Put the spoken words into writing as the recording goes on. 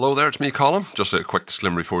Hello there, it's me, Colin. Just a quick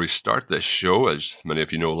disclaimer before we start this show. As many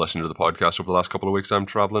of you know, listening to the podcast over the last couple of weeks, I'm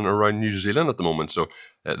travelling around New Zealand at the moment. So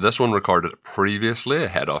this one recorded previously,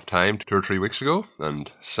 ahead of time, 2 or 3 weeks ago. And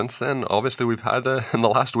since then, obviously, we've had, in the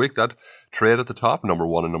last week, that trade at the top, number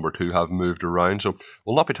 1 and number 2, have moved around. So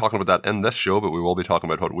we'll not be talking about that in this show, but we will be talking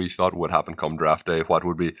about what we thought would happen come draft day, what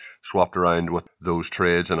would be swapped around with those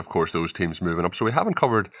trades, and of course those teams moving up. So we haven't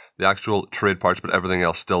covered the actual trade parts, but everything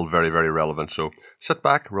else still very, very relevant. So sit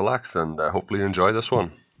back, relax, and hopefully you enjoy this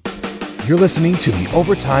one. You're listening to the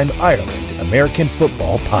Overtime Ireland American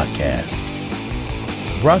Football Podcast.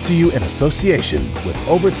 Brought to you in association with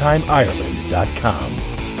OvertimeIreland.com.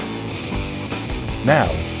 Now,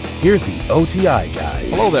 here's the OTI guys.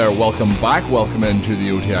 Hello there, welcome back. Welcome into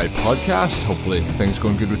the OTI podcast. Hopefully things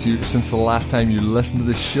going good with you since the last time you listened to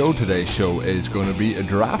this show. Today's show is going to be a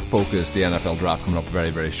draft focused. The NFL draft coming up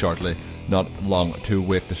very, very shortly. Not long to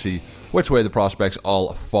wait to see which way the prospects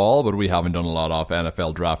all fall, but we haven't done a lot of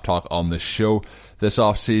NFL draft talk on this show this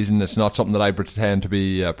off-season. It's not something that I pretend to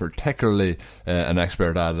be particularly an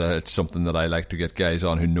expert at. It's something that I like to get guys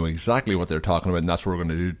on who know exactly what they're talking about, and that's what we're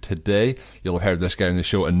going to do today. You'll have heard this guy on the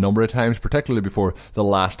show a number of times, particularly before the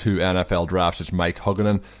last 2 NFL drafts. It's Mike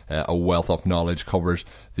Huguenin, a wealth of knowledge, covers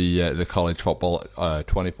the college football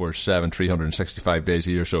 24/7, 365 days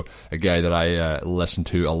a year, so a guy that I listen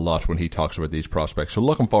to a lot when he talks about these prospects. So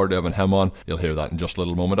looking forward to having him on. You'll hear that in just a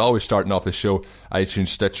little moment. Always starting off the show, iTunes,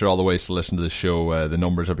 Stitcher, all the ways to listen to the show. The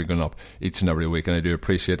numbers have been going up each and every week, and I do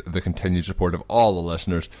appreciate the continued support of all the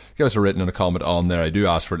listeners. Give us a rating and a comment on there. I do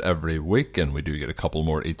ask for it every week, and we do get a couple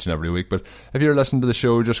more each and every week. But if you're listening to the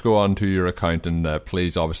show, just go on to your account and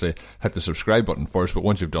please, obviously, hit the subscribe button first. But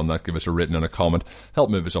once you've done that, give us a rating and a comment. Help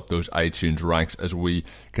move us up those iTunes ranks as we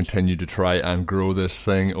continue to try and grow this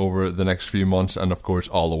thing over the next few months, and of course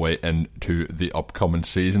all the way into the upcoming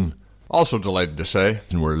season. Also delighted to say,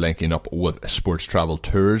 and we're linking up with Sports Travel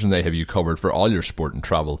Tours, and they have you covered for all your sport and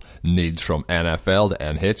travel needs, from NFL to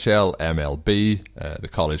NHL, MLB, the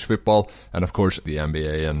college football, and of course the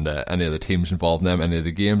NBA and any of the teams involved in them, any of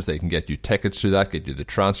the games. They can get you tickets to that, get you the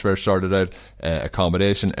transfer sorted out,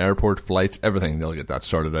 accommodation, airport, flights, everything. They'll get that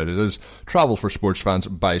sorted out. It is travel for sports fans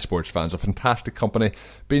by sports fans. A fantastic company,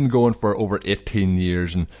 been going for over 18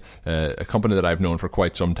 years, and a company that I've known for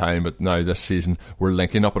quite some time, but now this season we're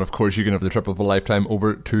linking up, and of course you can have the trip of a lifetime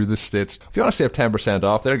over to the States. If you want to save 10%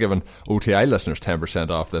 off, they're giving OTI listeners 10%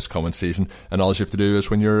 off this coming season, and all you have to do is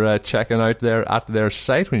when you're checking out there at their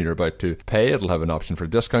site, when you're about to pay, it'll have an option for a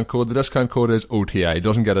discount code. The discount code is OTI. It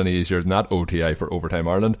doesn't get any easier than that, OTI for Overtime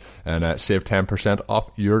Ireland, and save 10% off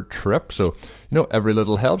your trip. So, you know, every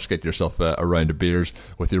little helps. Get yourself a round of beers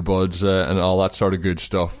with your buds and all that sort of good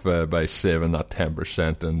stuff by saving that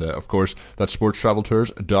 10%, and of course that's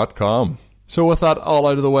sportstraveltours.com. So with that all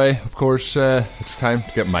out of the way, of course, it's time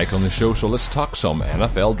to get Mike on the show, so let's talk some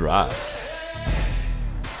NFL draft.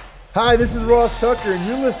 Hi, this is Ross Tucker, and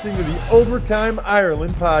you're listening to the Overtime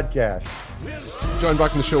Ireland podcast. Joined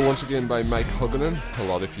back on the show once again by Mike Huguenin. A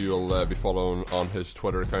lot of you will be following on his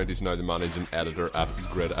Twitter account. He's now the managing editor at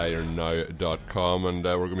gridironnow.com, and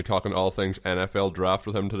we're going to be talking all things NFL draft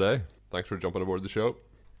with him today. Thanks for jumping aboard the show.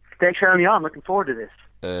 Thanks for having me on. I'm looking forward to this.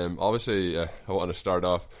 Obviously, I want to start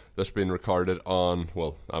off, this being recorded on,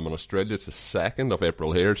 well, I'm in Australia, it's the 2nd of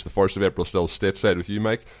April here, it's the 1st of April still stateside with you,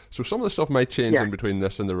 Mike, so some of the stuff might change in between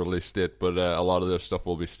this and the release date, but a lot of this stuff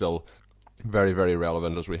will be still very, very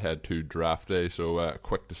relevant as we head to draft day, so a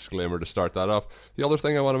quick disclaimer to start that off. The other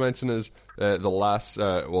thing I want to mention is the last,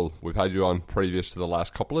 we've had you on previous to the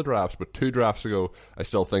last couple of drafts, but 2 drafts ago, I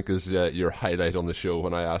still think is your highlight on the show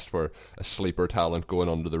when I asked for a sleeper talent going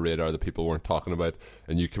under the radar that people weren't talking about,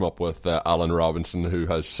 and you came up with Allen Robinson, who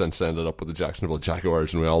has since ended up with the Jacksonville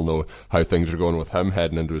Jaguars, and we all know how things are going with him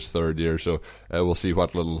heading into his 3rd year, so we'll see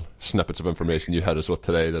what little snippets of information you had us with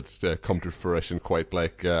today that come to fruition quite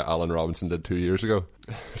like Allen Robinson did 2 years ago.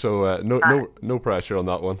 So no pressure on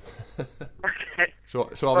that one. Okay. So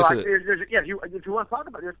obviously, if you want to talk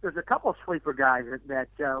about this, there's a couple of sleeper guys that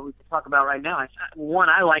we can talk about right now. One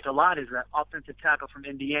I like a lot is that offensive tackle from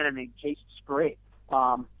Indiana named Jason Sprague.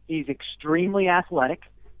 He's extremely athletic.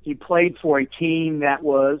 He played for a team that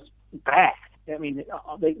was bad. I mean,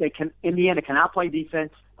 Indiana cannot play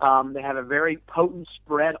defense. They have a very potent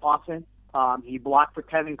spread offense. He blocked for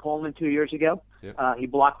Tevin Coleman 2 years ago. Yep. He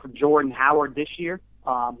blocked for Jordan Howard this year.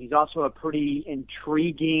 He's also a pretty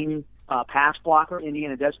intriguing pass blocker.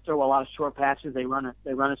 Indiana does throw a lot of short passes. They run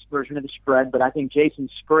a version of the spread, but I think Jason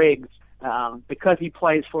Spriggs, because he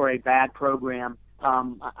plays for a bad program,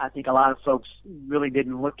 I think a lot of folks really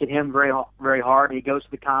didn't look at him very hard. He goes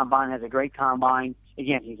to the combine, has a great combine.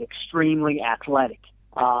 Again, he's extremely athletic.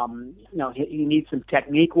 He needs some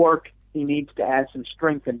technique work. He needs to add some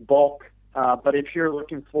strength and bulk. But if you're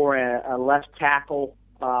looking for a left tackle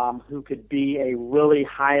who could be a really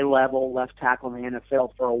high-level left tackle in the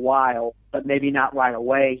NFL for a while, but maybe not right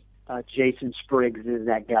away, Jason Spriggs is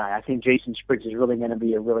that guy. I think Jason Spriggs is really going to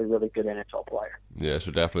be a really, really good NFL player. Yeah,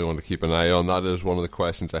 so definitely want to keep an eye on. That is one of the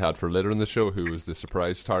questions I had for later in the show, who was the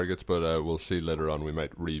surprise targets, but we'll see later on. We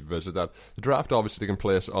might revisit that. The draft obviously taking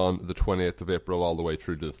place on the 28th of April all the way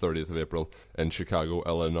through to the 30th of April in Chicago,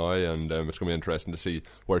 Illinois, and it's going to be interesting to see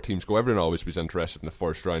where teams go. Everyone always is interested in the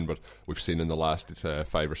first round, but we've seen in the last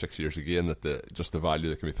 5 or 6 years again that the value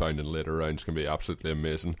that can be found in later rounds can be absolutely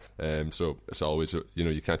amazing. So it's always,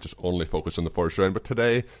 you can't just only focus on the first round, but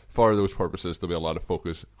today, for those purposes, there'll be a lot of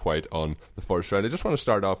focus quite on the first round. I just want to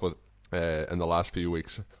start off with in the last few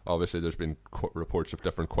weeks, obviously there's been reports of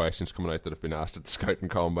different questions coming out that have been asked at the Scouting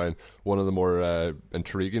Combine. One of the more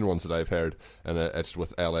intriguing ones that I've heard, and it's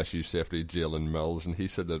with LSU safety Jalen Mills, and he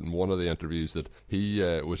said that in one of the interviews that he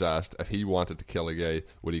was asked if he wanted to kill a guy,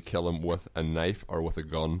 would he kill him with a knife or with a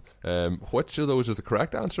gun? Which of those is the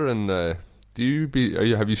correct answer, and have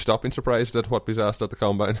you stopped being surprised at what was asked at the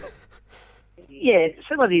Combine? Yeah,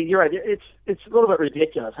 you're right. It's a little bit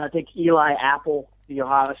ridiculous. I think Eli Apple, the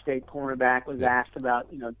Ohio State cornerback, was asked about,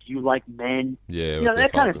 do you like men? Yeah,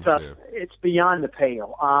 that kind of stuff. Yeah. It's beyond the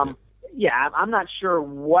pale. I'm not sure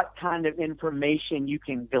what kind of information you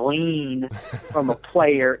can glean from a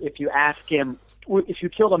player if you ask him, if you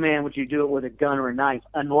killed a man, would you do it with a gun or a knife?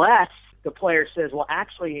 Unless the player says, well,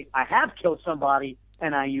 actually, I have killed somebody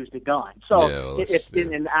and I used a gun. So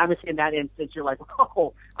and obviously in that instance, you're like,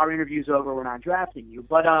 oh, our interview's over, we're not drafting you.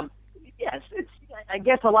 But yes, I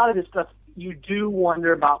guess a lot of this stuff, you do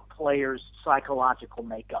wonder about players' psychological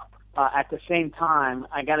makeup. At the same time,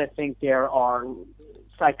 I got to think there are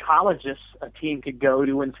psychologists a team could go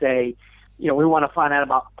to and say, we want to find out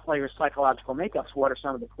about players' psychological makeups. What are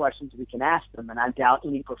some of the questions we can ask them? And I doubt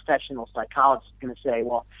any professional psychologist is going to say,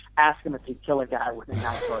 well, ask them if they kill a guy with a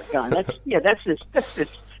knife or a gun. That's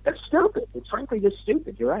stupid. It's frankly just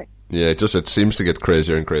stupid. You're right. Yeah, it seems to get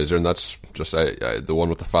crazier and crazier, and that's just the one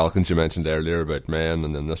with the Falcons you mentioned earlier about men,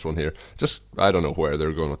 and then this one here. Just, I don't know where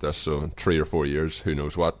they're going with this, so in 3 or 4 years, who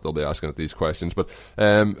knows what, they'll be asking at these questions. But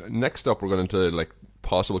next up, we're going into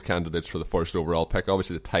possible candidates for the first overall pick.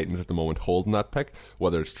 Obviously, the Titans at the moment holding that pick.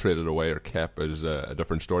 Whether it's traded away or kept is a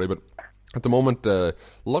different story. But at the moment,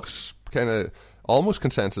 looks kind of almost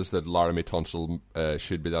consensus that Laramie Tunsil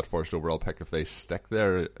should be that first overall pick if they stick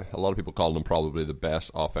there. A lot of people call him probably the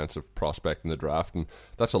best offensive prospect in the draft, and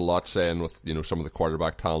that's a lot saying with some of the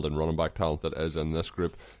quarterback talent and running back talent that is in this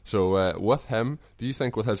group. So with him, do you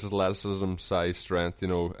think with his athleticism, size, strength,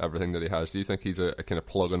 everything that he has, do you think he's a kind of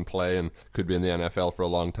plug and play and could be in the NFL for a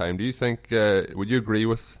long time? Do you think, would you agree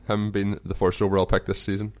with him being the first overall pick this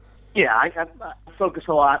season? Yeah, I focus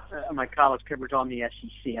a lot on my college coverage on the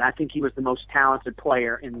SEC, and I think he was the most talented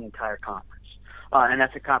player in the entire conference. And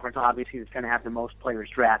that's a conference, obviously, that's going to have the most players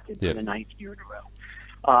drafted for the 9th year in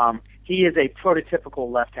a row. He is a prototypical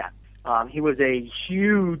left tackle. He was a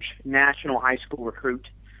huge national high school recruit.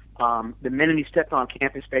 The minute he stepped on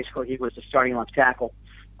campus, basically, he was the starting left tackle.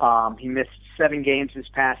 He missed 7 games this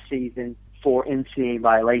past season for NCAA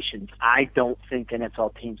violations. I don't think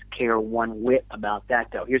NFL teams care one whit about that,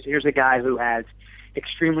 though. Here's a guy who has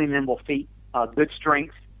extremely nimble feet, good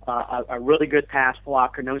strength, a really good pass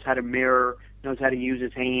blocker, knows how to mirror, knows how to use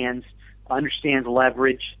his hands, understands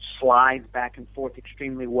leverage, slides back and forth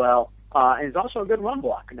extremely well, and is also a good run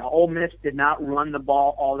blocker. Now, Ole Miss did not run the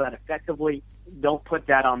ball all that effectively. Don't put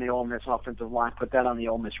that on the Ole Miss offensive line. Put that on the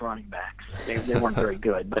Ole Miss running backs. They weren't very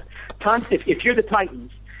good. But if you're the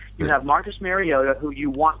Titans, you have Marcus Mariota, who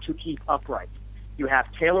you want to keep upright. You have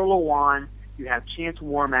Taylor Lewan. You have Chance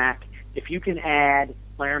Warmack. If you can add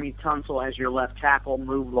Laramie Tunsil as your left tackle,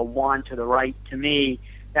 move Lewan to the right, to me,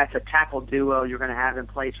 that's a tackle duo you're going to have in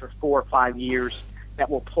place for 4 or 5 years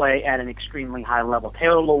that will play at an extremely high level.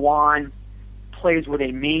 Taylor Lewan plays with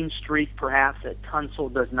a mean streak, perhaps, that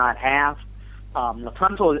Tunsil does not have.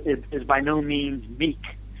 Tunsil is by no means meek.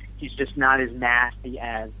 He's just not as nasty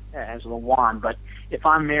as Lewan. But if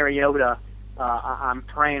I'm Mariota, I'm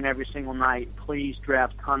praying every single night, please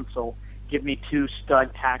draft Tunsil. Give me 2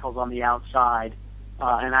 stud tackles on the outside.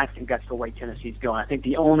 And I think that's the way Tennessee's going. I think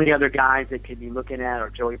the only other guys that could be looking at are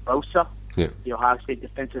Joey Bosa, the Ohio State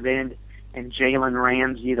defensive end, and Jalen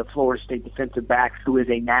Ramsey, the Florida State defensive back, who is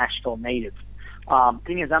a Nashville native.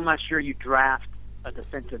 Thing is, I'm not sure you draft a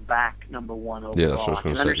defensive back number 1 overall. Yeah, that's what I was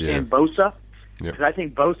going to say. I understand Bosa, because I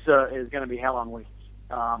think Bosa is going to be hell on wheels.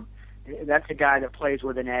 That's a guy that plays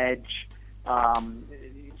with an edge,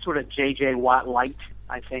 sort of J.J. Watt light,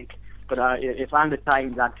 I think. But if I'm the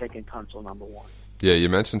Titans, I'm taking Tunsil number one. Yeah, you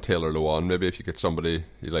mentioned Taylor Lewan. Maybe if you get somebody,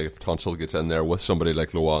 like if Tunsil gets in there with somebody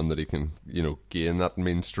like Lewan, that he can, gain that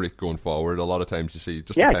main streak going forward. A lot of times you see it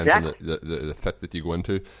just depends on the fit that you go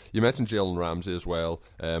into. You mentioned Jalen Ramsey as well.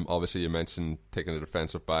 Obviously, you mentioned taking a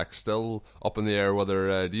defensive back. Still up in the air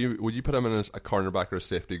whether would you put him in as a cornerback or a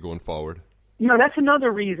safety going forward? That's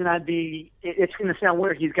another reason it's going to sound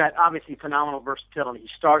weird. He's got obviously phenomenal versatility. He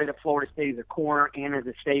started at Florida State as a corner and as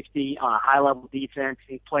a safety on a high-level defense.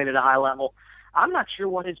 He played at a high level. I'm not sure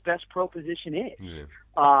what his best pro position is. Yeah.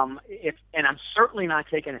 And I'm certainly not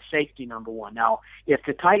taking a safety number one. Now, if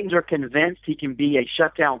the Titans are convinced he can be a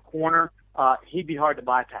shutdown corner, he'd be hard to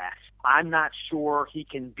bypass. I'm not sure he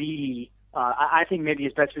can be. I think maybe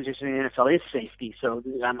his best position in the NFL is safety, so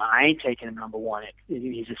I ain't taking him number one.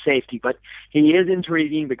 He's a safety, but he is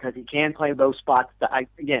intriguing because he can play both spots. I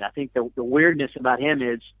think the weirdness about him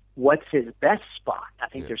is what's his best spot. I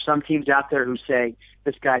think there's some teams out there who say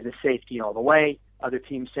this guy's a safety all the way. Other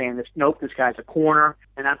teams saying this guy's a corner.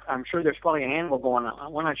 And I'm sure there's probably a handful going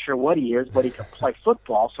on. We're not sure what he is, but he can play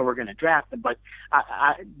football, so we're going to draft him. But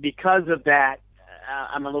because of that,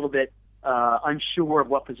 I'm a little bit unsure of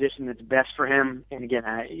what position is best for him. And again,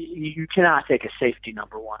 you cannot take a safety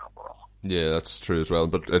number one overall. Yeah, that's true as well.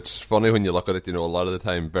 But it's funny when you look at it, a lot of the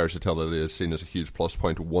time versatility is seen as a huge plus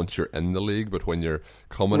point once you're in the league, but when you're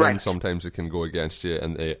coming in, sometimes it can go against you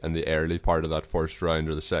in the early part of that first round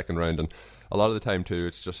or the second round. And a lot of the time too,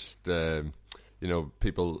 it's just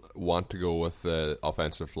people want to go with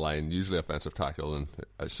offensive line, usually offensive tackle, and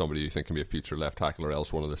as somebody you think can be a future left tackle or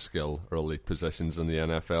else one of the skill or elite positions in the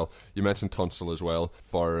NFL. You mentioned Tunsil as well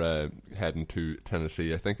for heading to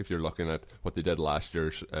Tennessee. I think if you're looking at what they did last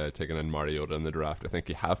year, taking in Mariota in the draft, I think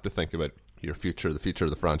you have to think about your future, the future of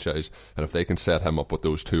the franchise, and if they can set him up with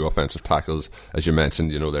those two offensive tackles, as you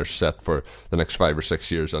mentioned, they're set for the next 5 or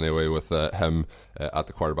 6 years anyway with him at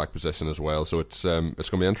the quarterback position as well. So it's going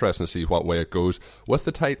to be interesting to see what way it goes with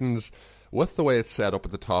the Titans, with the way it's set up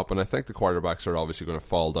at the top. And I think the quarterbacks are obviously going to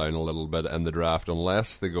fall down a little bit in the draft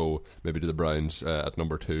unless they go maybe to the Browns at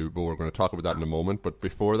number 2, but we're going to talk about that in a moment. But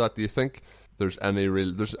before that, do you think there's any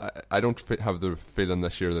real... I don't have the feeling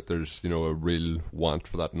this year that there's a real want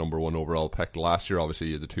for that number 1 overall pick. Last year, obviously,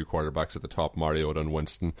 you had the two quarterbacks at the top, Mariota and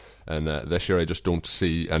Winston, and this year I just don't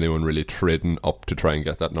see anyone really trading up to try and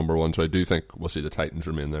get that number 1. So I do think we'll see the Titans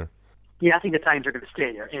remain there. Yeah, I think the Titans are going to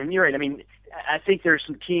stay there. And you're right. I mean, I think there's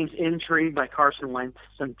some teams intrigued by Carson Wentz,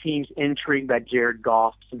 some teams intrigued by Jared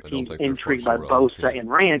Goff, some teams intrigued by Bosa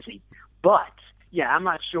and Ramsey. But, yeah, I'm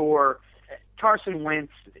not sure. Carson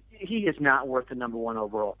Wentz, he is not worth the number 1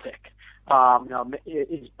 overall pick.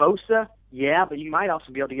 Is Bosa? Yeah, but you might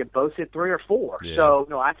also be able to get Bosa at 3 or 4. Yeah.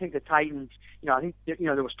 So, I think the Titans, I think, there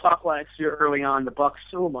was talk last year early on, the Bucs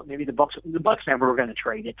never were going to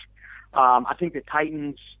trade it. I think the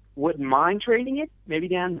Titans wouldn't mind trading it, maybe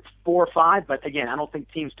down to 4 or 5. But again, I don't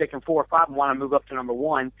think teams taking 4 or 5 want to move up to number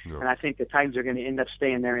 1. No. And I think the Titans are going to end up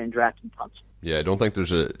staying there and drafting Tunsil. Yeah, I don't think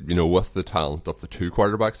there's with the talent of the two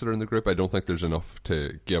quarterbacks that are in the group, I don't think there's enough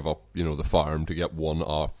to give up, the farm to get one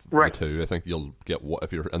off the two. I think you'll get,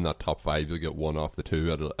 if you're in that top 5, you'll get one off the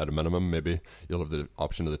two at a minimum. Maybe you'll have the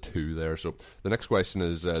option of the 2 there. So the next question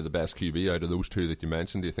is the best QB out of those 2 that you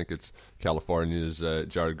mentioned. Do you think it's California's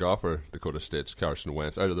Jared Goff or Dakota State's Carson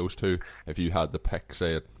Wentz? Out of those 2, if you had the pick,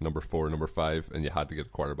 say at number 4, number 5, and you had to get a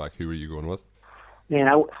quarterback, who are you going with?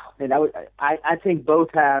 I think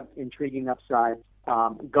both have intriguing upside.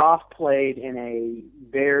 Goff played in a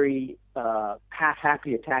very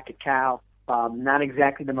pass-happy attack at Cal, not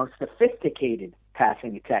exactly the most sophisticated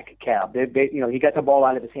passing attack at Cal. He got the ball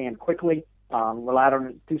out of his hand quickly, relied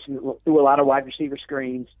on threw a lot of wide receiver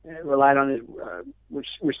screens, relied on his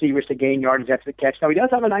receivers to gain yardage after the catch. Now he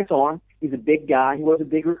does have a nice arm. He's a big guy. He was a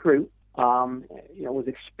big recruit. Was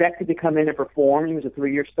expected to come in and perform. He was a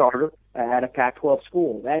 3-year starter at a Pac-12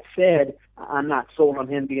 school. That said, I'm not sold on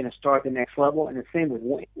him being a star at the next level, and the same with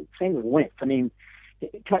Wentz. I mean,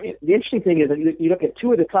 the interesting thing is that you look at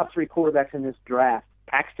 2 of the top 3 quarterbacks in this draft.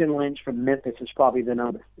 Paxton Lynch from Memphis is probably the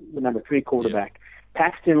number 3 quarterback. Yeah.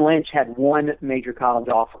 Paxton Lynch had 1 major college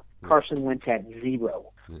offer. Carson Wentz had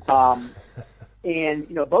 0. And,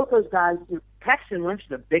 both those guys, Paxton Lynch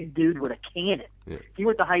is a big dude with a cannon. Yeah. He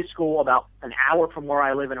went to high school about an hour from where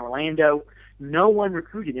I live in Orlando. No one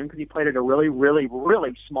recruited him because he played at a really, really,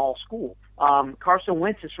 really small school. Carson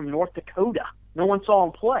Wentz is from North Dakota. No one saw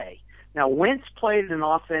him play. Now, Wentz played in an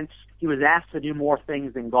offense. He was asked to do more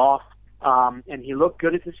things than Goff, and he looked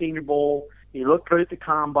good at the Senior Bowl. He looked good at the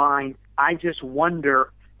Combine. I just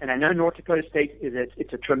wonder, and I know North Dakota State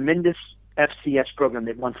it's a tremendous FCS program.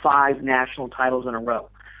 They've won 5 national titles in a row.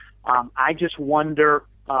 I just wonder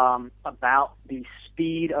about the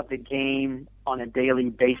speed of the game on a daily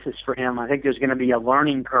basis for him. I think there's going to be a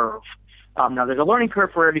learning curve. Now, there's a learning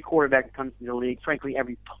curve for every quarterback that comes into the league, frankly,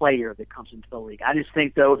 every player that comes into the league. I just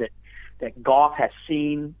think, though, that Goff has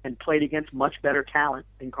seen and played against much better talent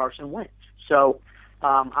than Carson Wentz. So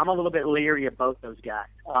I'm a little bit leery of both those guys.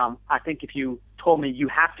 I think if you told me you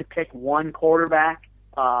have to pick one quarterback,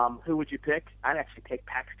 who would you pick? I'd actually pick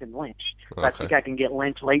Paxton Lynch. Okay. I think I can get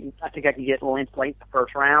Lynch late. I think I can get Lynch late in the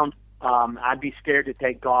first round. I'd be scared to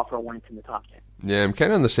take Goff or Wentz in the top 10. Yeah, I'm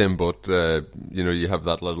kind of in the same boat. You have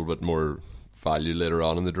that little bit more value later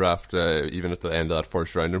on in the draft, even at the end of that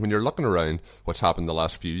first round. And when you're looking around what's happened the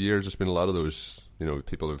last few years, there's been a lot of those,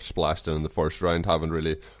 people who've splashed in the first round haven't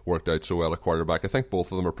really worked out so well at quarterback. I think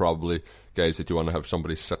both of them are probably guys that you want to have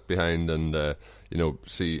somebody sit behind and,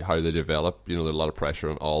 see how they develop. There's a lot of pressure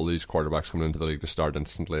on all these quarterbacks coming into the league to start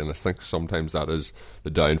instantly, and I think sometimes that is the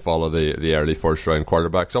downfall of the early first round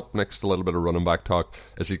quarterbacks. Up next, a little bit of running back talk.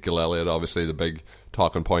 Ezekiel Elliott, obviously the big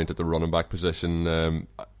talking point at the running back position.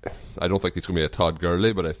 I don't think he's going to be a Todd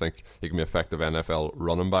Gurley, but I think he can be effective NFL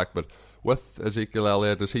running back. But with Ezekiel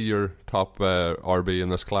Elliott, is he your top RB in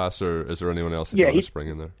this class, or is there anyone else that you want to spring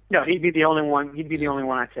in there? No, he'd be the only one. He'd be the only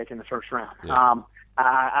one I'd take in the first round. Yeah.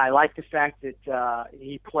 I like the fact that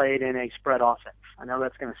he played in a spread offense. I know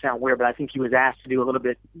that's going to sound weird, but I think he was asked to do a little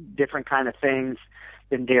bit different kind of things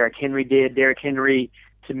than Derrick Henry did. Derrick Henry,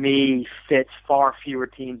 to me, fits far fewer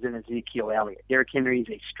teams than Ezekiel Elliott. Derrick Henry is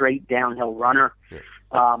a straight downhill runner. Yeah.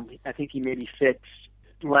 I think he maybe fits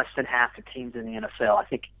less than half the teams in the NFL. I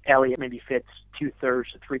think Elliott maybe fits 2/3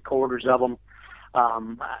 to 3/4 of them.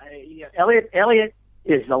 Elliott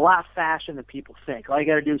is a lot faster than people think. All you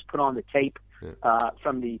got to do is put on the tape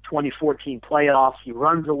from the 2014 playoffs. He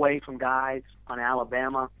runs away from guys on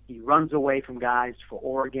Alabama. He runs away from guys for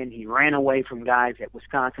Oregon. He ran away from guys at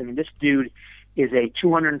Wisconsin. And this dude is a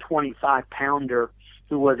 225-pounder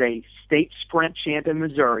who was a state sprint champ in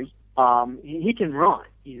Missouri. He can run,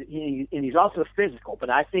 and he's also physical. But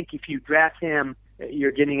I think if you draft him,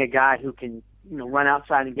 you're getting a guy who can run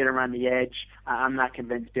outside and get around the edge. I'm not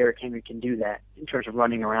convinced Derrick Henry can do that in terms of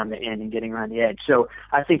running around the end and getting around the edge. So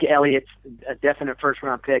I think Elliott's a definite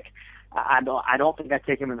first-round pick. I don't think I'd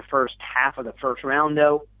take him in the first half of the first round,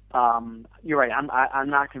 though. You're right. I'm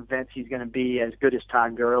not convinced he's going to be as good as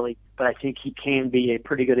Todd Gurley, but I think he can be a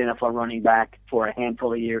pretty good NFL running back for a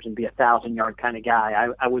handful of years and be a 1,000-yard kind of guy.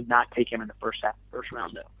 I would not take him in the first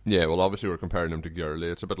round, though. Yeah, well, obviously we're comparing him to Gurley.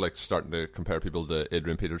 It's a bit like starting to compare people to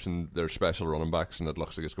Adrian Peterson. They're special running backs, and it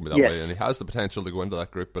looks like it's going to be that way. And he has the potential to go into that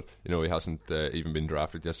group, but he hasn't even been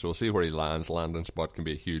drafted yet. So we'll see where he lands. Landing spot can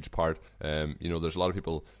be a huge part. There's a lot of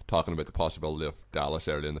people talking about the possibility of Dallas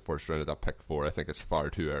early in the first round at that pick 4. I think it's far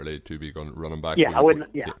too early to be going running back. Yeah, I wouldn't.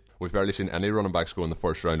 Yeah. We've barely seen any running backs go in the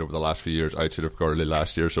first round over the last few years outside of Gurley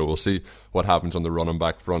last year, so we'll see what happens on the running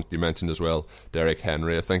back front. You mentioned as well Derrick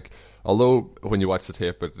Henry. I think, although when you watch the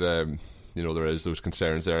tape, there is those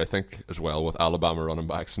concerns there. I think as well with Alabama running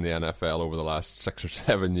backs in the NFL over the last 6 or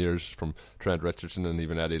 7 years, from Trent Richardson and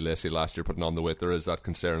even Eddie Lacy last year putting on the weight, there is that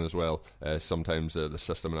concern as well. Sometimes the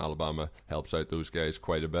system in Alabama helps out those guys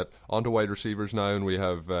quite a bit. On to wide receivers now, and we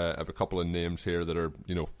have a couple of names here that are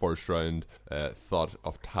first round thought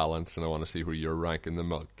of talents, and I want to see where you're ranking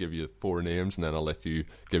them. I'll give you 4 names and then I'll let you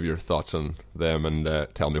give your thoughts on them and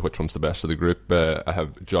tell me which one's the best of the group. I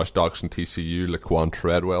have Josh Doctson, TCU, Laquan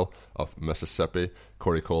Treadwell of Mississippi,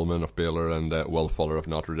 Corey Coleman of Baylor, and Will Fuller of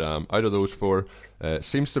Notre Dame. Out of those 4,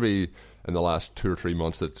 seems to be in the last 2 or 3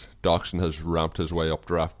 months that Doctson has ramped his way up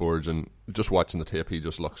draft boards, and just watching the tape, he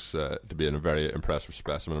just looks to be in a very impressive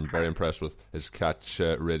specimen. I'm very impressed with his catch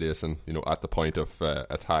radius and at the point of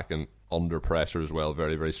attack and under pressure as well.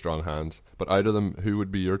 Very, very strong hands. But out of them, who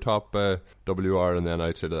would be your top WR? And then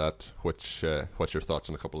outside of that, what's your thoughts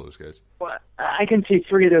on a couple of those guys? Well, I can see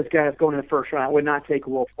 3 of those guys going in the first round. I would not take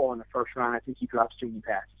Will Fuller in the first round. I think he drops too many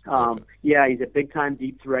passes. Okay. Yeah, he's a big-time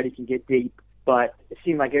deep threat. He can get deep. But it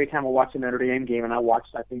seemed like every time I watched the Notre Dame game, and I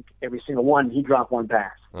watched, I think, every single one, he dropped 1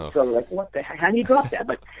 pass. Oh. So, what the heck? How do you drop that?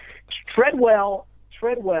 But Treadwell,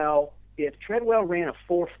 if Treadwell ran a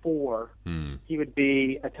 4.4, he would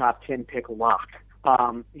be a top 10 pick lock.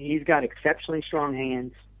 He's got exceptionally strong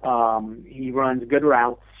hands. He runs good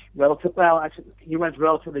routes. He runs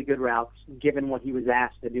relatively good routes, given what he was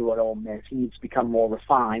asked to do at Ole Miss. He needs to become more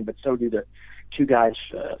refined, but so do the 2 guys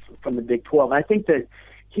from the Big 12. I think that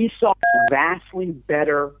he saw vastly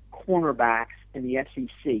better cornerbacks in the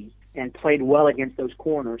SEC and played well against those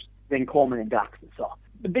corners than Coleman and Doctson saw.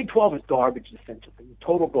 The Big 12 is garbage defensively,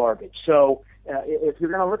 total garbage. So if you're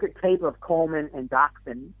going to look at tape of Coleman and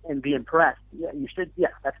Doctson and be impressed, you should. Yeah,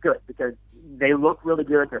 that's good because they look really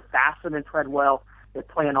good. They're faster than Treadwell. They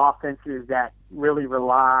play in offenses that really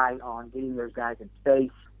rely on getting those guys in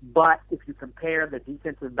space. But if you compare the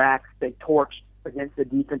defensive backs they torched against the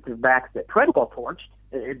defensive backs that Treadwell torched,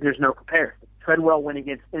 there's no comparison. Treadwell went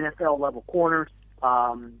against NFL-level corners.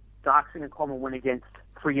 Doctson and Coleman went against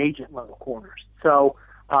free agent-level corners. So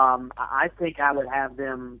I think I would have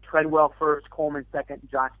them Treadwell first, Coleman second,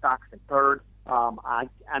 Josh Doctson third.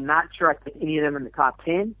 I'm not sure I think any of them in the top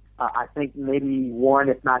 10. I think maybe one,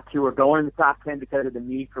 if not two, are going in the top 10 because of the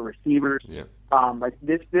need for receivers. Yeah. Like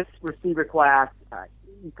this receiver class,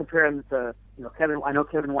 you compare them to, Kevin. I know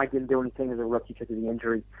Kevin White didn't do anything as a rookie because of the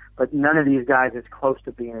injury, but none of these guys is close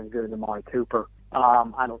to being as good as Amari Cooper.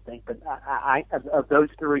 I don't think. But of those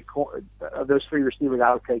three receivers,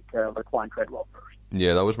 I would take Laquan Treadwell first.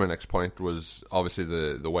 Yeah, that was my next point, was obviously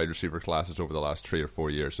the wide receiver classes over the last 3 or 4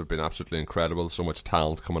 years have been absolutely incredible. So much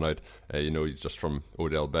talent coming out, just from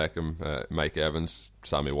Odell Beckham, Mike Evans,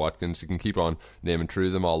 Sammy Watkins. You can keep on naming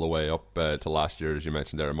through them all the way up to last year, as you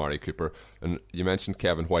mentioned there, Amari Cooper. And you mentioned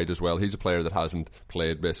Kevin White as well. He's a player that hasn't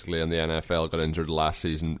played basically in the NFL, got injured last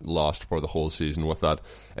season, lost for the whole season with that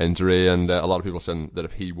injury. And a lot of people saying that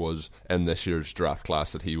if he was in this year's draft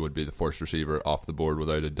class, that he would be the first receiver off the board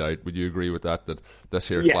without a doubt. Would you agree with that this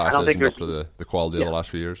here class isn't up to the quality of the last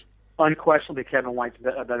few years? Unquestionably, Kevin White's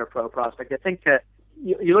a better pro prospect. I think that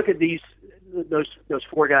you look at those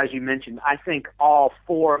 4 guys you mentioned. I think all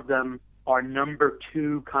 4 of them are number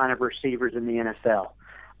 2 kind of receivers in the NFL.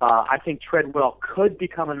 I think Treadwell could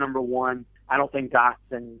become a number 1. I don't think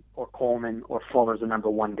Doctson or Coleman or Fuller is a number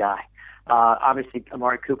 1 guy. Obviously,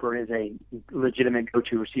 Amari Cooper is a legitimate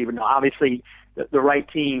go-to receiver. Now, obviously, the right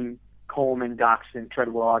team, Coleman, Doctson,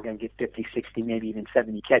 Treadwell are going to get 50, 60, maybe even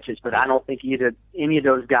 70 catches. But I don't think any of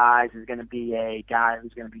those guys is going to be a guy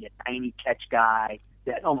who's going to be a tiny catch guy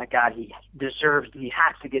that, oh my God, he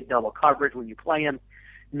has to get double coverage when you play him.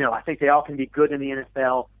 No, I think they all can be good in the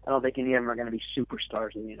NFL. I don't think any of them are going to be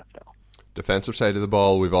superstars in the NFL. Defensive side of the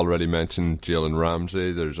ball, we've already mentioned Jalen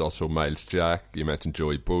Ramsey. There's also Miles Jack. You mentioned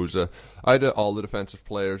Joey Bosa. Out of all the defensive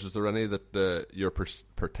players, is there any that you're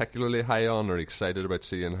particularly high on or excited about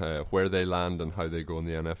seeing where they land and how they go in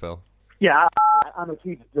the NFL? Yeah, I'm a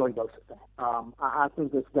huge Joey Bosa fan. I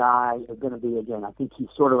think this guy is going to be, again, I think he's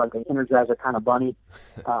sort of like an Energizer kind of bunny,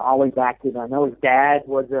 always active. I know his dad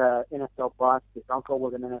was an NFL bust. His uncle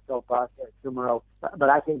was an NFL bust at Sumero. But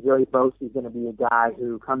I think Joey Bosa is going to be a guy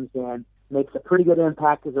who comes in, makes a pretty good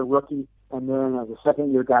impact as a rookie, and then as a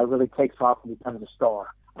second-year guy really takes off and becomes a star.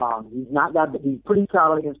 He's pretty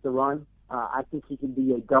solid against the run. I think he can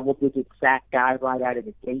be a double-digit sack guy right out of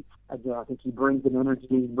the gate. Again, I think he brings an energy,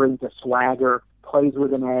 he brings a swagger, plays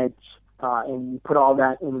with an edge, and you put all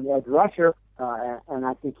that in an edge rusher, and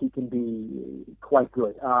I think he can be quite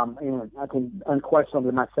good. And I think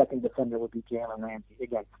unquestionably my second defender would be Jalen Ramsey.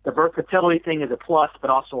 Again, the versatility thing is a plus, but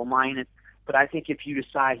also a minus. But I think if you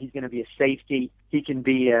decide he's going to be a safety, he can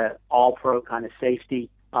be a all-pro kind of safety.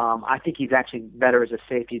 I think he's actually better as a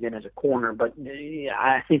safety than as a corner, but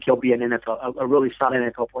I think he'll be a really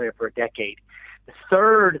solid NFL player for a decade. The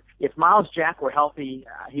third, if Miles Jack were healthy,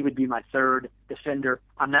 he would be my third defender.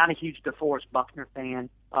 I'm not a huge DeForest Buckner fan.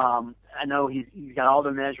 I know he's got all the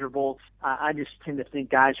measurables. I just tend to think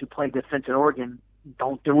guys who play defense at Oregon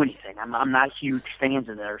don't do anything. I'm not huge fans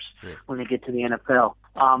of theirs when they get to the NFL.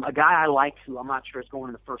 A guy I like who I'm not sure is going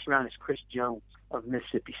in the first round is Chris Jones of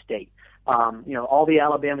Mississippi State. All the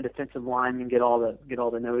Alabama defensive linemen get all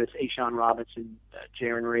the notice. A'Shawn Robinson,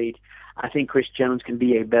 Jarran Reed. I think Chris Jones can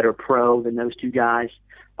be a better pro than those 2 guys.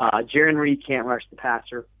 Jarran Reed can't rush the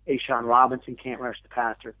passer. A'Shawn Robinson can't rush the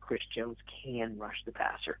passer. Chris Jones can rush the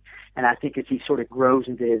passer. And I think as he sort of grows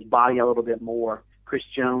into his body a little bit more, Chris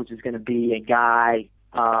Jones is going to be a guy.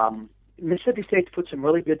 Mississippi State's put some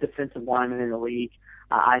really good defensive linemen in the league.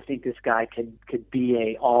 I think this guy could be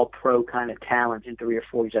a all-pro kind of talent in 3 or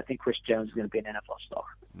 4 years. I think Chris Jones is going to be an NFL star.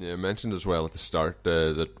 Yeah, I mentioned as well at the start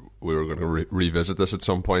that we were going to revisit this at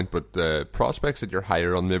some point, but prospects that you're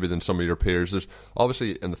higher on maybe than some of your peers. There's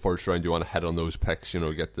obviously in the first round you want to hit on those picks,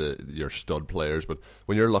 get your stud players, but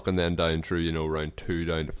when you're looking then down through, round 2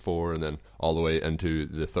 down to 4 and then all the way into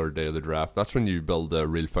the third day of the draft, that's when you build a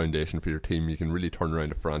real foundation for your team. You can really turn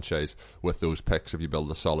around a franchise with those picks if you build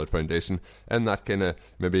a solid foundation. And that kind of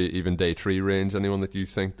maybe even day 3 range, anyone that you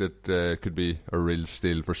think that could be a real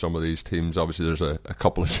steal for some of these teams? Obviously there's a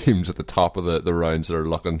couple of teams at the top of the rounds that are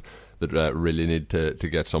looking that really need to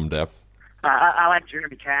get some depth. I like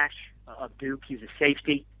Jeremy Cash of Duke. He's a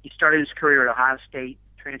safety. He started his career at Ohio State,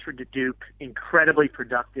 transferred to Duke, incredibly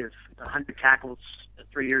productive, 100 tackles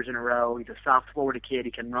 3 years in a row. He's a South Florida kid.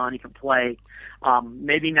 He can run, he can play.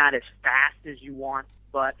 Maybe not as fast as you want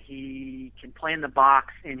but he can play in the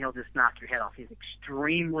box, and he'll just knock your head off. He's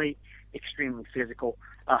extremely physical.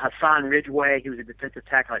 Hassan Ridgeway, he was a defensive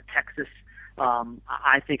tackle at Texas,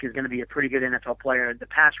 I think is going to be a pretty good NFL player. The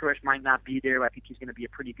pass rush might not be there, but I think he's going to be a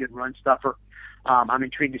pretty good run stuffer. I'm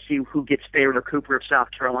intrigued to see who gets Theodore Cooper of South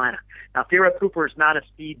Carolina. Now, Theodore Cooper is not a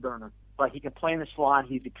speed burner, but he can play in the slot.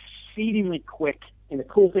 He's exceedingly quick, and the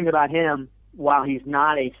cool thing about him, while he's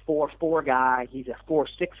not a 4.4 guy, he's a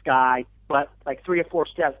 4.6 guy, but like 3 or 4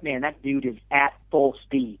 steps, man, that dude is at full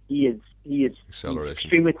speed. He is he's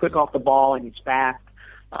extremely quick off the ball, and he's fast.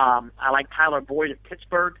 I like Tyler Boyd of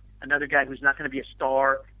Pittsburgh, another guy who's not going to be a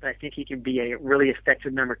star, but I think he can be a really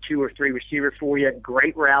effective number 2 or 3 receiver for you.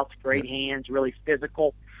 Great routes, great hands, really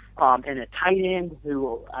physical. And a tight end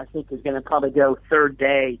who I think is going to probably go third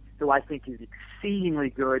day, who I think is exceedingly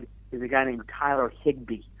good, is a guy named Tyler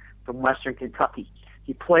Higbee from Western Kentucky.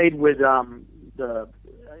 He played with the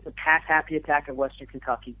pass-happy attack of Western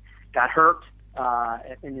Kentucky, got hurt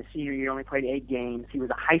in the senior year, only played 8 games. He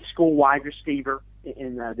was a high school wide receiver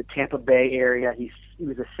in the Tampa Bay area. He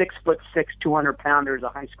was a 6'6", 200-pounder as a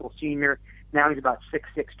high school senior. Now he's about 6'6",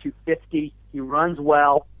 250. He runs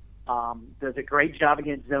well, does a great job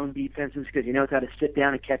against zone defenses because he knows how to sit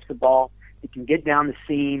down and catch the ball. He can get down the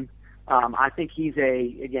seam. I think he's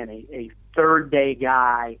a third-day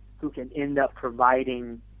guy who can end up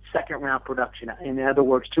providing second-round production. In other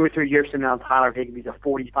words, 2 or 3 years from now, Tyler Higbee's a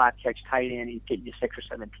 45-catch tight end. He's getting you 6 or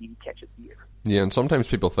 7 TD catches a year. Yeah, and sometimes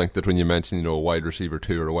people think that when you mention, a wide receiver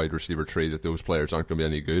 2 or a wide receiver 3, that those players aren't going to be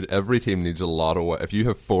any good. Every team needs a lot of. If you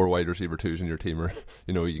have 4 wide receiver 2s in your team, or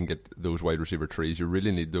you can get those wide receiver 3s, you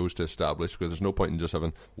really need those to establish, because there's no point in just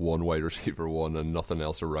having one wide receiver 1 and nothing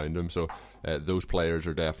else around him. So those players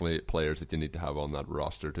are definitely players that you need to have on that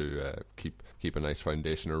roster to keep a nice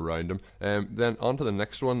foundation around them. Then on to the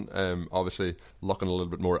next one. Obviously, looking a little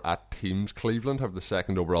bit more at teams, Cleveland have the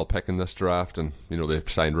 2nd overall pick in this draft, and they've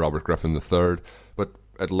signed Robert Griffin III. But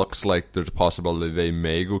it looks like there's a possibility they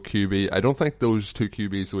may go QB. I don't think those 2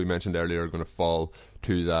 QBs that we mentioned earlier are going to fall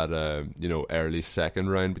to that early 2nd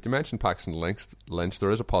round. But you mentioned Paxton Lynch. There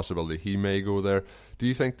is a possibility he may go there. Do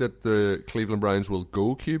you think that the Cleveland Browns will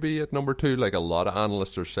go QB at number 2, like a lot of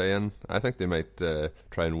analysts are saying? I think they might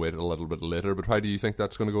try and wait a little bit later. But how do you think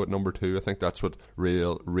that's going to go at number 2? I think that's what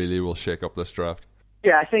really will shake up this draft.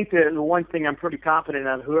 Yeah, I think the one thing I'm pretty confident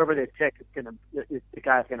of, whoever they pick is the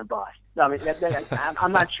guy's going to bust. I mean,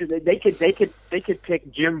 I'm not sure they could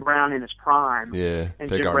pick Jim Brown in his prime. Yeah, and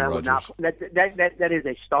Jim Brown would not. That is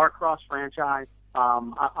a star-crossed franchise.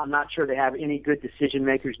 I'm not sure they have any good decision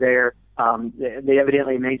makers there. They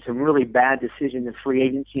evidently made some really bad decisions in free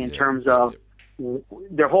agency in terms of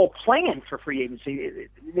their whole plan for free agency.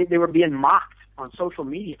 They were being mocked on social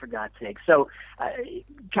media, for God's sake. So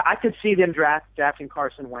I could see them drafting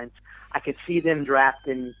Carson Wentz. I could see them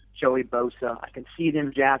drafting Joey Bosa. I can see them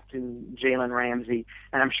drafting Jalen Ramsey.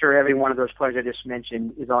 And I'm sure every one of those players I just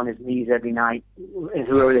mentioned is on his knees every night, and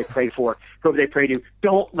whoever they pray to,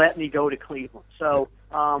 don't let me go to Cleveland. So,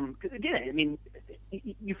 because again, I mean,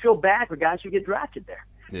 you feel bad for guys who get drafted there.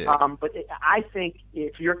 Yeah. But I think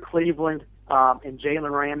if you're Cleveland and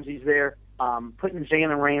Jalen Ramsey's there, putting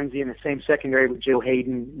Jalen Ramsey in the same secondary with Joe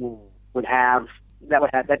Hayden would have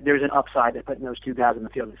there's an upside to putting those 2 guys in the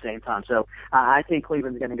field at the same time. So I think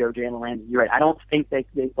Cleveland's going to go Jalen Ramsey. You're right. I don't think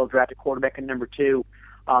they'll draft a quarterback in number 2.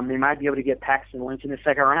 They might be able to get Paxton Lynch in the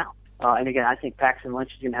 2nd round. And again, I think Paxton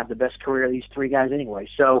Lynch is going to have the best career of these 3 guys anyway.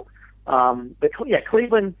 So, but yeah,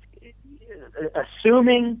 Cleveland,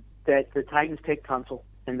 assuming that the Titans take Tunsil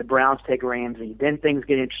and the Browns take Ramsey, then things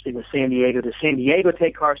get interesting with San Diego. Does San Diego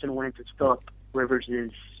take Carson Wentz as Phillip Rivers'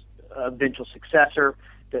 eventual successor?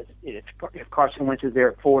 If Carson Wentz is there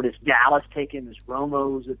at 4, does Dallas take him as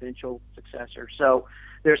Romo's eventual successor? So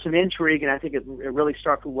there's some intrigue, and I think it really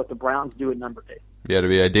starts with what the Browns do at number 2. Yeah,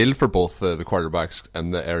 it'd be ideal for both the quarterbacks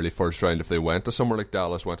in the early first round if they went to somewhere like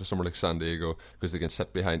Dallas, went to somewhere like San Diego, because they can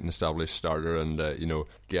sit behind an established starter and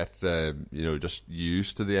get just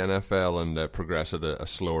used to the NFL and progress at a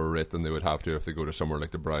slower rate than they would have to if they go to somewhere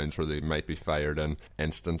like the Browns, where they might be fired in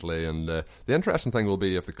instantly. And the interesting thing will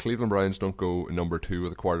be if the Cleveland Browns don't go number 2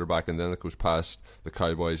 with a quarterback, and then it goes past the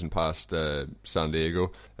Cowboys and past San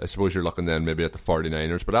Diego. I suppose you're looking then maybe at the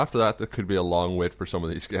 49ers, but after that, it could be a long wait for some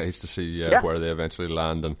of these guys to see where they eventually potentially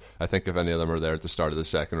land. And I think if any of them are there at the start of the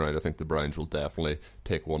second round, I think the Browns will definitely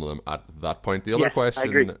take one of them at that point. The other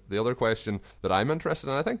question that I'm interested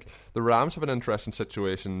in, I think the Rams have an interesting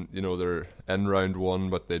situation. You know, they're in round one,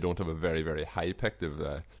 but they don't have a very, very high pick. They have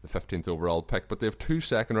the 15th overall pick, but they have 2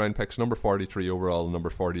 second-round picks, number 43 overall and number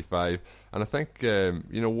 45. And I think,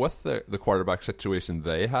 with the quarterback situation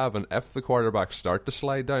they have, and if the quarterbacks start to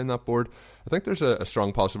slide down that board, I think there's a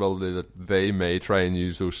strong possibility that they may try and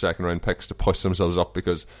use those second-round picks to push themselves up,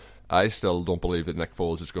 because I still don't believe that Nick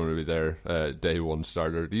Foles is going to be their day one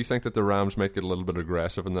starter. Do you think that the Rams might get a little bit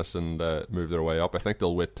aggressive in this and move their way up? I think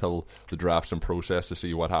they'll wait till the draft's in process to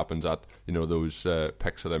see what happens at those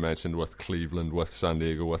picks that I mentioned with Cleveland, with San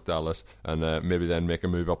Diego, with Dallas, and maybe then make a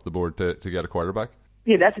move up the board to get a quarterback.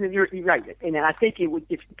 Yeah, you're right. And I think it would,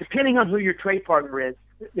 depending on who your trade partner is,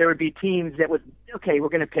 there would be teams that would, we're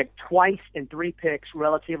going to pick twice and 3 picks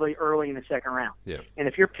relatively early in the second round. Yeah. And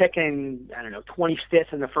if you're picking,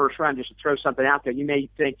 25th in the first round, just to throw something out there, you may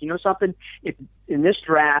think, something, if in this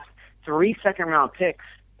draft, 3 second-round picks,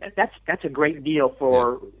 that's a great deal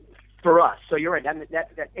for us. So you're right. And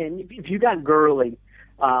if you got Gurley,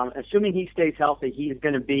 assuming he stays healthy, he's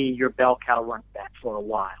going to be your bell cow running back for a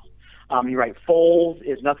while. You're right. Foles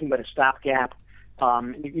is nothing but a stopgap.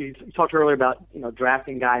 You talked earlier about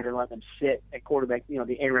drafting guys and letting them sit at quarterback.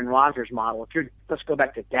 The Aaron Rodgers model. Let's go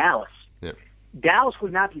back to Dallas. Yeah. Dallas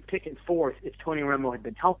would not be picking 4th if Tony Romo had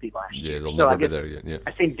been healthy last year. Yeah, they'll never be there yet. Yeah.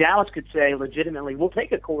 I think Dallas could say legitimately, we'll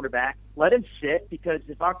take a quarterback, let him sit, because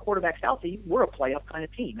if our quarterback's healthy, we're a playoff kind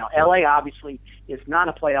of team. Now, LA obviously is not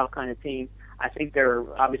a playoff kind of team. I think they're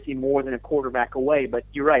obviously more than a quarterback away. But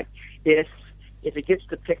you're right. If it gets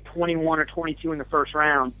to pick 21 or 22 in the first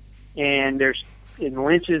round, and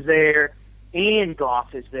Lynch is there and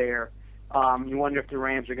Goff is there, you wonder if the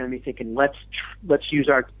Rams are going to be thinking, let's use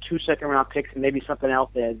our 2 second-round picks and maybe something else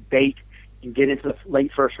as bait and get into the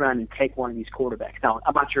late first round and take one of these quarterbacks. Now,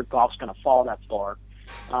 I'm not sure Goff's going to fall that far,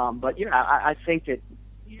 but I think that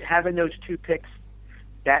having those 2 picks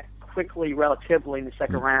that quickly, relatively in the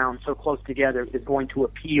second round, so close together, is going to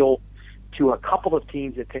appeal to a couple of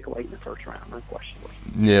teams that pick late in the first round, unquestionably.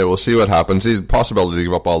 Yeah, we'll see what happens. The possibility to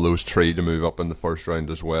give up all those 3 to move up in the first round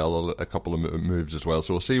as well, a couple of moves as well.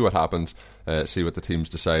 So we'll see what happens, see what the teams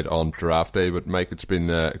decide on draft day. But Mike, it's been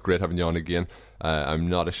great having you on again. I'm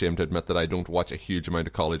not ashamed to admit that I don't watch a huge amount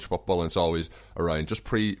of college football, and it's always around just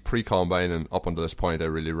pre-combine, and up until this point I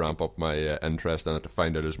really ramp up my interest in it to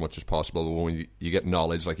find out as much as possible. But when you get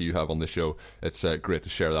knowledge like you have on the show, it's great to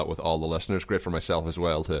share that with all the listeners. Great for myself as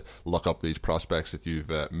well to look up these prospects that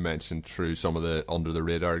you've mentioned through some of the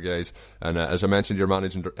under-the-radar guys. And as I mentioned, you're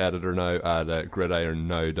managing editor now at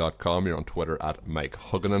gridironnow.com. You're on Twitter at Mike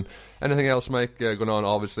Hugginen. Anything else, Mike, going on?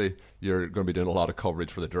 Obviously, you're going to be doing a lot of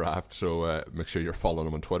coverage for the draft, so make sure you're following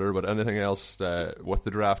them on Twitter. But anything else with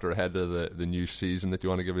the draft or ahead of the new season that you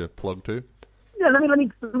want to give a plug to? Yeah, let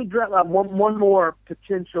me drop one more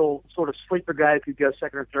potential sort of sleeper guy who goes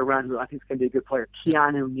second or third round, who I think is going to be a good player,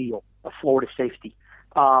 Keanu Neal, a Florida safety.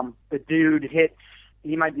 The dude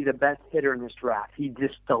he might be the best hitter in this draft. He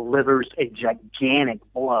just delivers a gigantic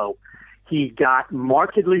blow. He got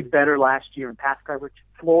markedly better last year in pass coverage.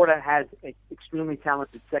 Florida has an extremely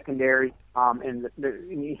talented secondary, and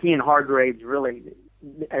he and Hargraves really,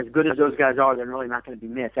 as good as those guys are, they're really not going to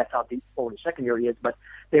be missed. That's how deep Florida's secondary is. But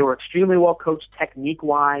they were extremely well coached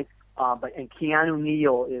technique-wise. And Keanu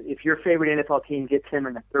Neal, if your favorite NFL team gets him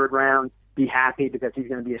in the third round, be happy, because he's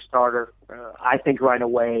going to be a starter, I think, right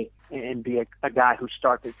away, and be a guy who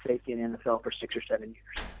starts at safety in the NFL for 6 or 7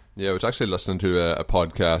 years. Yeah, I was actually listening to a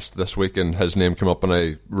podcast this week, and his name came up, and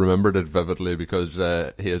I remembered it vividly because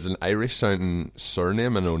he has an Irish-sounding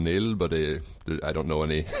surname in O'Neill, but I don't know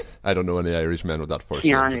any Irish men with that first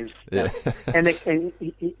name. Yeah, and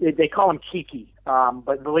they call him Kiki.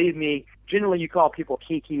 But believe me, generally you call people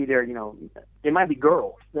Kiki, they might be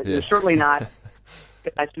girls. They're certainly not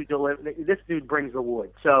guys who deliver. This dude brings the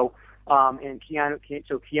wood. So,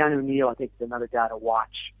 Keanu Neal, I think, is another guy to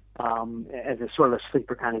watch. As a sort of a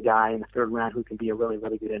sleeper kind of guy in the third round who can be a really,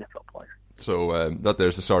 really good NFL player. So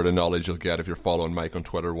there's the sort of knowledge you'll get if you're following Mike on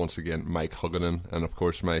Twitter. Once again, Mike Hugginen. And of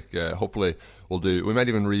course, Mike, hopefully we might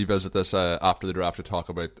even revisit this after the draft to talk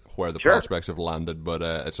about where the prospects have landed. But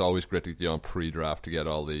it's always great to get you on pre-draft to get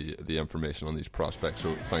all the information on these prospects.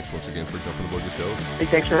 So thanks once again for jumping aboard the show. Hey,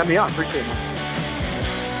 thanks for having me on. Appreciate it.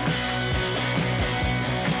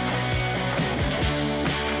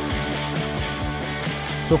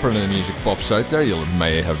 So for the music buffs out there, you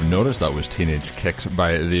may have noticed that was Teenage Kicks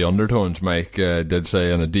by The Undertones. Mike did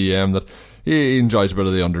say in a DM that he enjoys a bit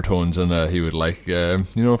of the undertones, and he would like,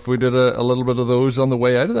 if we did a little bit of those on the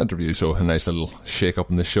way out of the interview. So a nice little shake up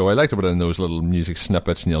in the show. I like to put in those little music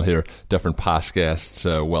snippets, and you'll hear different past guests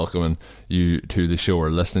welcoming you to the show or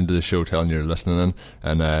listening to the show, telling you you're listening in.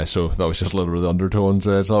 And so that was just a little bit of the undertones.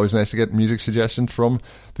 It's always nice to get music suggestions from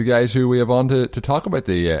the guys who we have on to talk about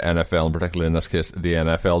the NFL, and particularly in this case, the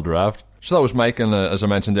NFL draft. So that was Mike, and as I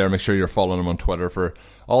mentioned there, make sure you're following him on Twitter for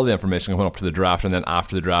all the information coming up to the draft, and then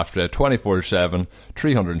after the draft, 24/7,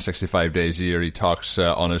 365 days a year. He talks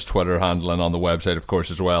on his Twitter handle and on the website, of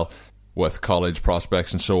course, as well, with college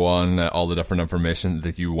prospects and so on, all the different information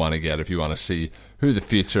that you want to get if you want to see who the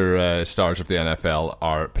future stars of the NFL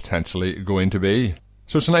are potentially going to be.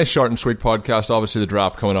 So it's a nice short and sweet podcast. Obviously the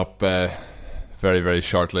draft coming up very, very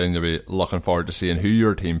shortly, and you'll be looking forward to seeing who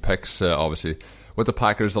your team picks. Obviously with the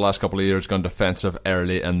Packers the last couple of years gone defensive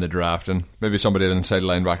early in the draft, and maybe somebody at inside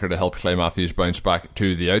linebacker to help Clay Matthews bounce back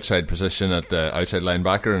to the outside position at outside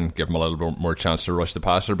linebacker and give him a little bit more chance to rush the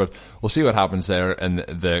passer. But we'll see what happens there in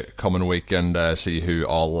the coming week, and see who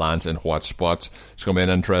all lands in what spots. It's going to be an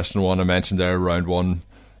interesting one. I mentioned there, round one,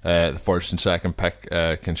 the first and second pick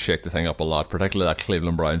can shake the thing up a lot, particularly that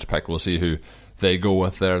Cleveland Browns pick. We'll see who they go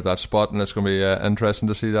with there at that spot, and it's going to be interesting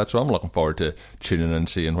to see that. So I'm looking forward to tuning in and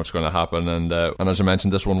seeing what's going to happen. And as I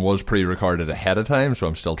mentioned, this one was pre-recorded ahead of time, so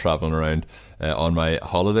I'm still travelling around on my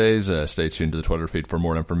holidays. Stay tuned to the Twitter feed for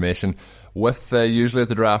more information. With usually at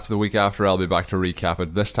the draft the week after, I'll be back to recap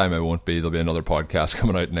it. This time I won't be. There'll be another podcast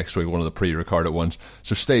coming out next week, one of the pre-recorded ones.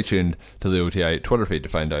 So stay tuned to the OTI Twitter feed to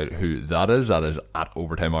find out who that is. That is at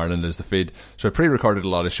Overtime Ireland is the feed. So I pre-recorded a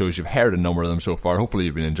lot of shows. You've heard a number of them so far. Hopefully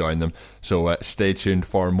you've been enjoying them. So stay tuned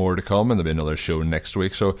for more to come, and there'll be another show next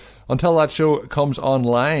week. So until that show comes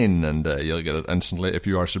online, and you'll get it instantly if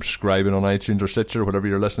you are subscribing on iTunes or Stitcher, whatever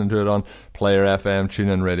you're listening to it on, Player FM,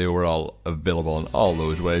 TuneIn Radio, we're all available in all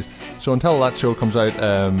those ways. So until that show comes out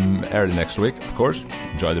early next week, of course,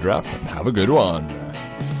 enjoy the draft and have a good one.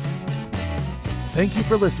 Thank you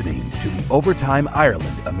for listening to the Overtime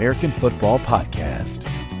Ireland American Football Podcast.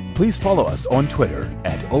 Please follow us on Twitter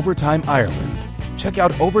at Overtime Ireland. Check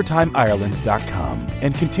out OvertimeIreland.com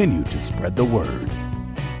and continue to spread the word.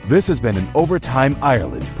 This has been an Overtime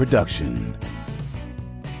Ireland production.